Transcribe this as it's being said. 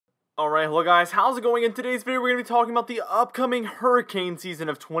Alright, hello guys, how's it going? In today's video, we're going to be talking about the upcoming hurricane season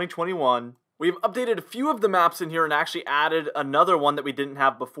of 2021. We've updated a few of the maps in here and actually added another one that we didn't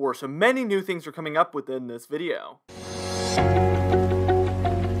have before, so many new things are coming up within this video.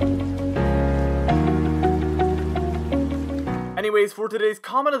 Anyways, for today's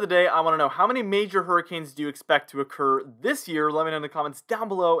comment of the day, I want to know how many major hurricanes do you expect to occur this year? Let me know in the comments down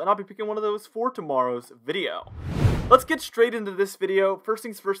below, and I'll be picking one of those for tomorrow's video. Let's get straight into this video. First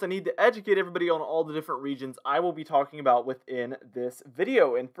things first, I need to educate everybody on all the different regions I will be talking about within this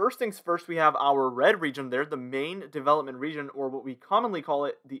video. And first things first, we have our red region there, the main development region, or what we commonly call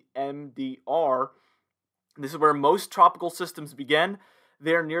it, the MDR. This is where most tropical systems begin.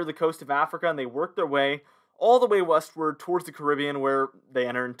 They're near the coast of Africa, and they work their way all the way westward towards the Caribbean, where they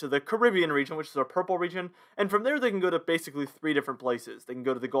enter into the Caribbean region, which is our purple region, and from there they can go to basically 3 different places. They can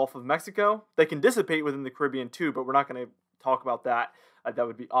go to the Gulf of Mexico, they can dissipate within the Caribbean too, but we're not going to talk about that, that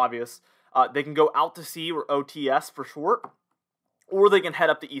would be obvious. They can go out to sea, or OTS for short, or they can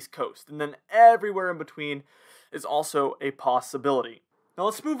head up the East Coast, and then everywhere in between is also a possibility. Now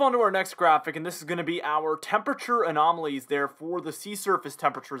let's move on to our next graphic, and this is going to be our temperature anomalies there for the sea surface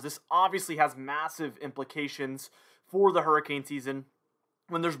temperatures. This obviously has massive implications for the hurricane season.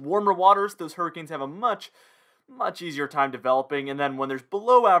 When there's warmer waters, those hurricanes have a much easier time developing, and then when there's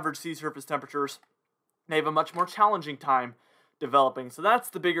below average sea surface temperatures, they have a much more challenging time developing. So that's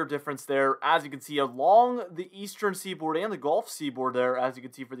the bigger difference there. As you can see, along the eastern seaboard and the Gulf seaboard there, as you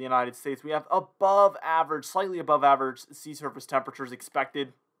can see for the United States, we have above average, slightly above average sea surface temperatures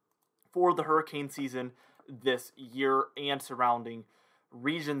expected for the hurricane season this year and surrounding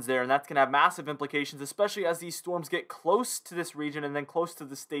regions there. And that's going to have massive implications, especially as these storms get close to this region and then close to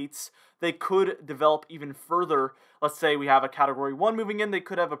the states. They could develop even further. Let's say we have a Category 1 moving in. They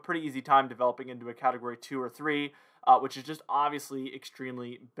could have a pretty easy time developing into a Category 2 or 3. Which is just obviously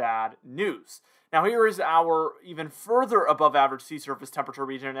extremely bad news. Now here is our even further above average sea surface temperature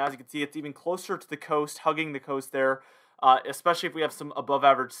region, and as you can see, it's even closer to the coast, hugging the coast there, especially if we have some above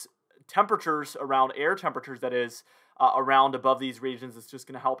average temperatures around air temperatures, that is, around above these regions. It's just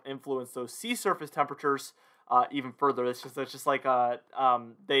going to help influence those sea surface temperatures even further. It's just like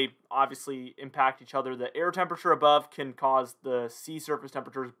they obviously impact each other. The air temperature above can cause the sea surface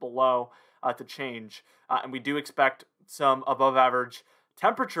temperatures below to change, and we do expect some above average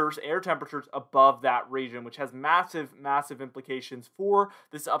temperatures, air temperatures above that region, which has massive implications for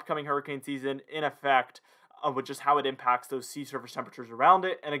this upcoming hurricane season in effect, with just how it impacts those sea surface temperatures around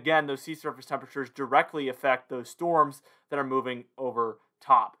it. And again, those sea surface temperatures directly affect those storms that are moving over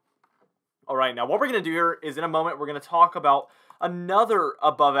top. All right, now what we're going to do here is in a moment we're going to talk about another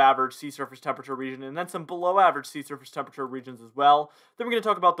above average sea surface temperature region and then some below average sea surface temperature regions as well. Then we're going to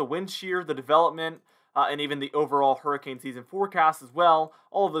talk about the wind shear, the development, and even the overall hurricane season forecast as well.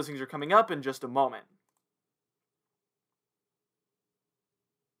 All of those things are coming up in just a moment.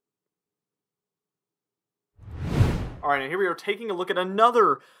 All right, now here we are taking a look at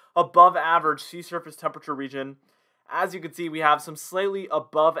another above average sea surface temperature region. As you can see, we have some slightly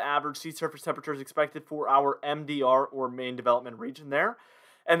above average sea surface temperatures expected for our MDR, or main development region there.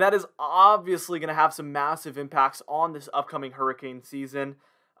 And that is obviously going to have some massive impacts on this upcoming hurricane season.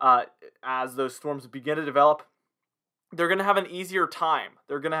 As those storms begin to develop, they're going to have an easier time.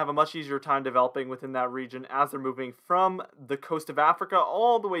 They're going to have a much easier time developing within that region as they're moving from the coast of Africa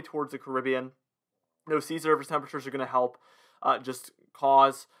all the way towards the Caribbean. Those sea surface temperatures are going to help just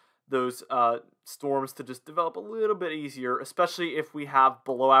cause those storms to just develop a little bit easier, especially if we have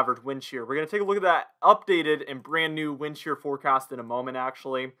below average wind shear. We're going to take a look at that updated and brand new wind shear forecast in a moment,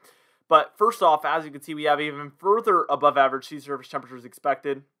 actually. But first off, as you can see, we have even further above average sea surface temperatures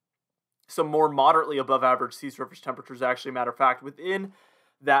expected. Some more moderately above average sea surface temperatures, actually, matter of fact, within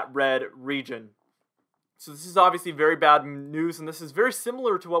that red region. So this is obviously very bad news, and this is very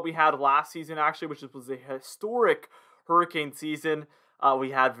similar to what we had last season, actually, which was a historic hurricane season.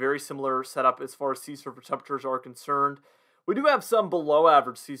 We had very similar setup as far as sea surface temperatures are concerned. We do have some below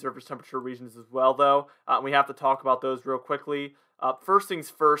average sea surface temperature regions as well, though. We have to talk about those real quickly. First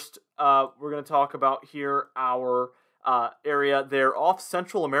things first, we're going to talk about here our area there off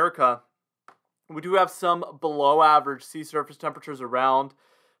Central America. We do have some below average sea surface temperatures around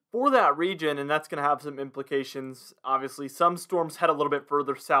for that region, and that's going to have some implications. Obviously, some storms head a little bit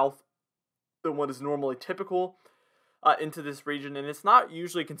further south than what is normally typical into this region, and it's not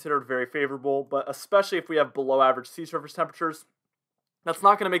usually considered very favorable, but especially if we have below average sea surface temperatures, that's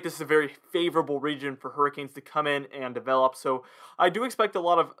not going to make this a very favorable region for hurricanes to come in and develop. So I do expect a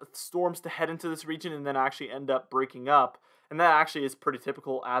lot of storms to head into this region and then actually end up breaking up and that actually is pretty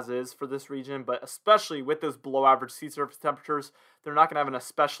typical as is for this region, but especially with those below average sea surface temperatures, they're not going to have an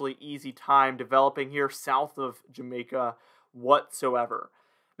especially easy time developing here south of Jamaica whatsoever.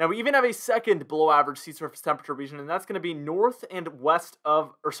 Now, we even have a second below average sea surface temperature region, and that's going to be north and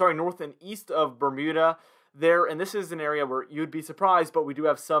east of Bermuda there. And this is an area where you'd be surprised, but we do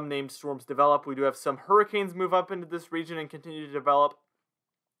have some named storms develop. We do have some hurricanes move up into this region and continue to develop.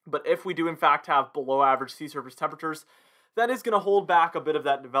 But if we do, in fact, have below average sea surface temperatures, that is going to hold back a bit of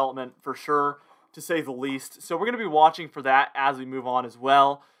that development for sure, to say the least. So we're going to be watching for that as we move on as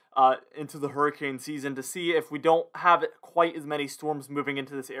well into the hurricane season, to see if we don't have quite as many storms moving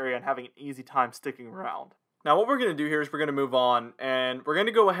into this area and having an easy time sticking around. Now, what we're going to do here is we're going to move on, and we're going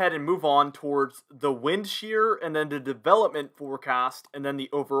to go ahead and move on towards the wind shear, and then the development forecast, and then the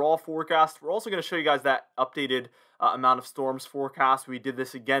overall forecast. We're also going to show you guys that updated amount of storms forecast. We did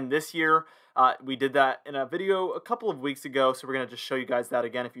this again this year. We did that in a video a couple of weeks ago, so we're going to just show you guys that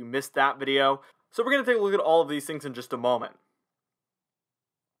again if you missed that video. So we're going to take a look at all of these things in just a moment.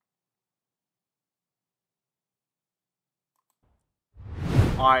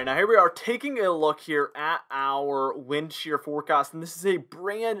 Alright, now here we are taking a look here at our wind shear forecast, and this is a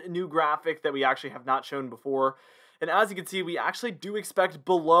brand new graphic that we actually have not shown before. And as you can see, we actually do expect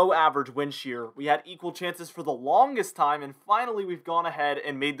below average wind shear. We had equal chances for the longest time, and finally we've gone ahead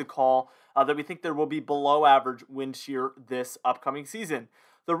and made the call that we think there will be below average wind shear this upcoming season.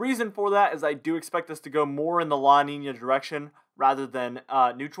 The reason for that is I do expect us to go more in the La Nina direction rather than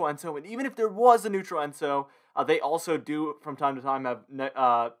neutral ENSO. And even if there was a neutral ENSO, they also do from time to time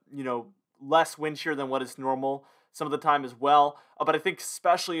have less wind shear than what is normal some of the time as well. But I think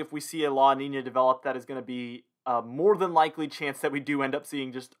especially if we see a La Nina develop, that is going to be more than likely chance that we do end up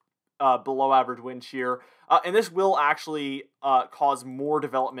seeing just below average wind shear. And this will actually cause more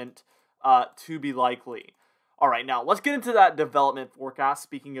development to be likely. All right, now let's get into that development forecast.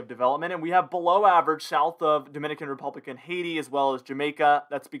 Speaking of development, and we have below average south of Dominican Republic and Haiti as well as Jamaica.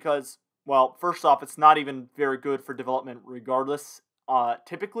 That's because, well, first off, it's not even very good for development regardless,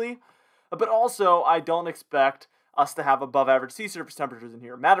 typically. But also, I don't expect us to have above average sea surface temperatures in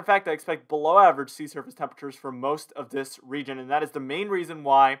here. Matter of fact, I expect below average sea surface temperatures for most of this region, and that is the main reason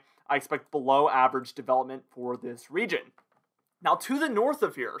why I expect below average development for this region. Now, to the north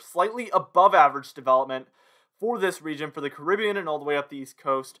of here, slightly above average development for this region, for the Caribbean and all the way up the East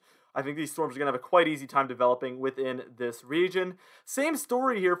Coast. I think these storms are going to have a quite easy time developing within this region. Same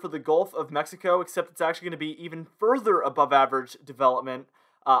story here for the Gulf of Mexico, except it's actually going to be even further above average development.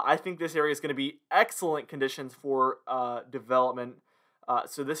 I think this area is going to be excellent conditions for development.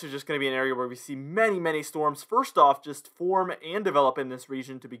 So this is just going to be an area where we see many, many storms. First off, just form and develop in this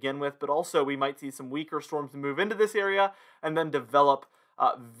region to begin with, but also we might see some weaker storms move into this area and then develop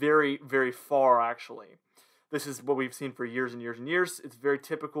very, very far, actually. This is what we've seen for years and years and years. It's very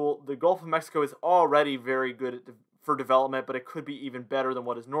typical. The Gulf of Mexico is already very good for development, but it could be even better than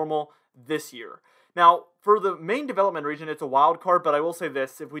what is normal this year. Now, for the main development region, it's a wild card, but I will say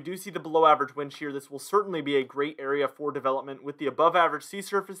this. If we do see the below average wind shear, this will certainly be a great area for development with the above average sea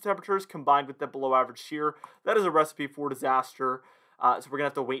surface temperatures combined with the below average shear. That is a recipe for disaster. So we're going to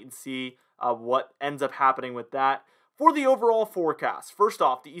have to wait and see what ends up happening with that. For the overall forecast, first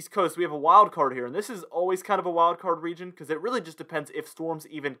off, the East Coast, we have a wild card here, and this is always kind of a wild card region because it really just depends if storms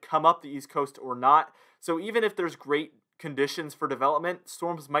even come up the East Coast or not. So even if there's great conditions for development,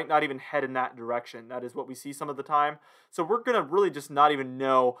 storms might not even head in that direction. That is what we see some of the time. So we're going to really just not even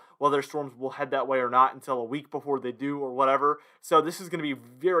know whether storms will head that way or not until a week before they do or whatever. So this is going to be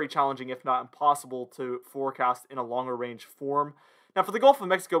very challenging, if not impossible, to forecast in a longer range form. Now, for the Gulf of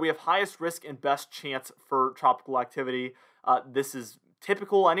Mexico, we have highest risk and best chance for tropical activity. This is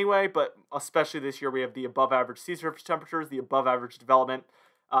typical anyway, but especially this year, we have the above average sea surface temperatures, the above average development,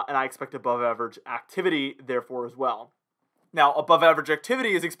 and I expect above average activity, therefore, as well. Now, above average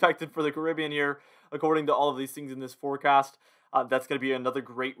activity is expected for the Caribbean here, according to all of these things in this forecast. That's going to be another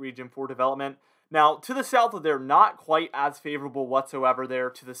great region for development. Now, to the south of there, not quite as favorable whatsoever there.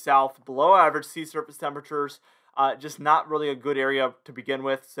 To the south, below average sea surface temperatures. Just not really a good area to begin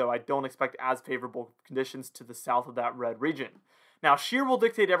with, so I don't expect as favorable conditions to the south of that red region. Now, shear will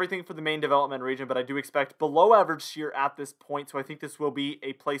dictate everything for the main development region, but I do expect below average shear at this point, so I think this will be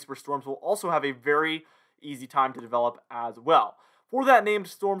a place where storms will also have a very easy time to develop as well. For that named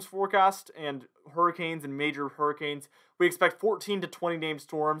storms forecast and hurricanes and major hurricanes, we expect 14 to 20 named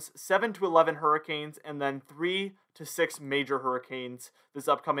storms, 7 to 11 hurricanes, and then 3 to 6 major hurricanes this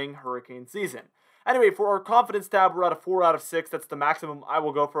upcoming hurricane season. Anyway, for our confidence tab, we're at a 4 out of 6. That's the maximum I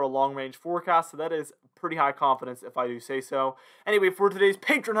will go for a long-range forecast, so that is pretty high confidence if I do say so. Anyway, for today's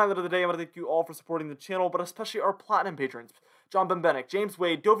patron highlight of the day, I want to thank you all for supporting the channel, but especially our platinum patrons, John Bembenek, James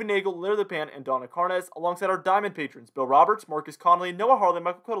Wade, Dovi Nagel, Larry the Pan, and Donna Carnes, alongside our diamond patrons, Bill Roberts, Marcus Connolly, Noah Harley,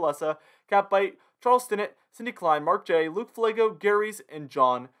 Michael Codalessa, Catbite, Charles Stinnett, Cindy Klein, Mark J, Luke Flago, Gary's, and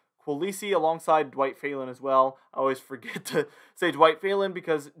John Quilisi, alongside Dwight Phelan as well. I always forget to say Dwight Phelan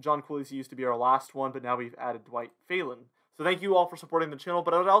because John Quilisi used to be our last one, but now we've added Dwight Phelan. So thank you all for supporting the channel,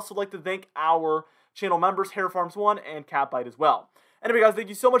 but I would also like to thank our channel members, Hair Farms 1 and Catbite as well. Anyway, guys, thank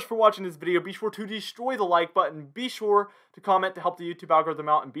you so much for watching this video. Be sure to destroy the like button. Be sure to comment to help the YouTube algorithm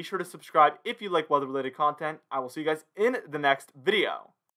out, and be sure to subscribe if you like weather-related content. I will see you guys in the next video.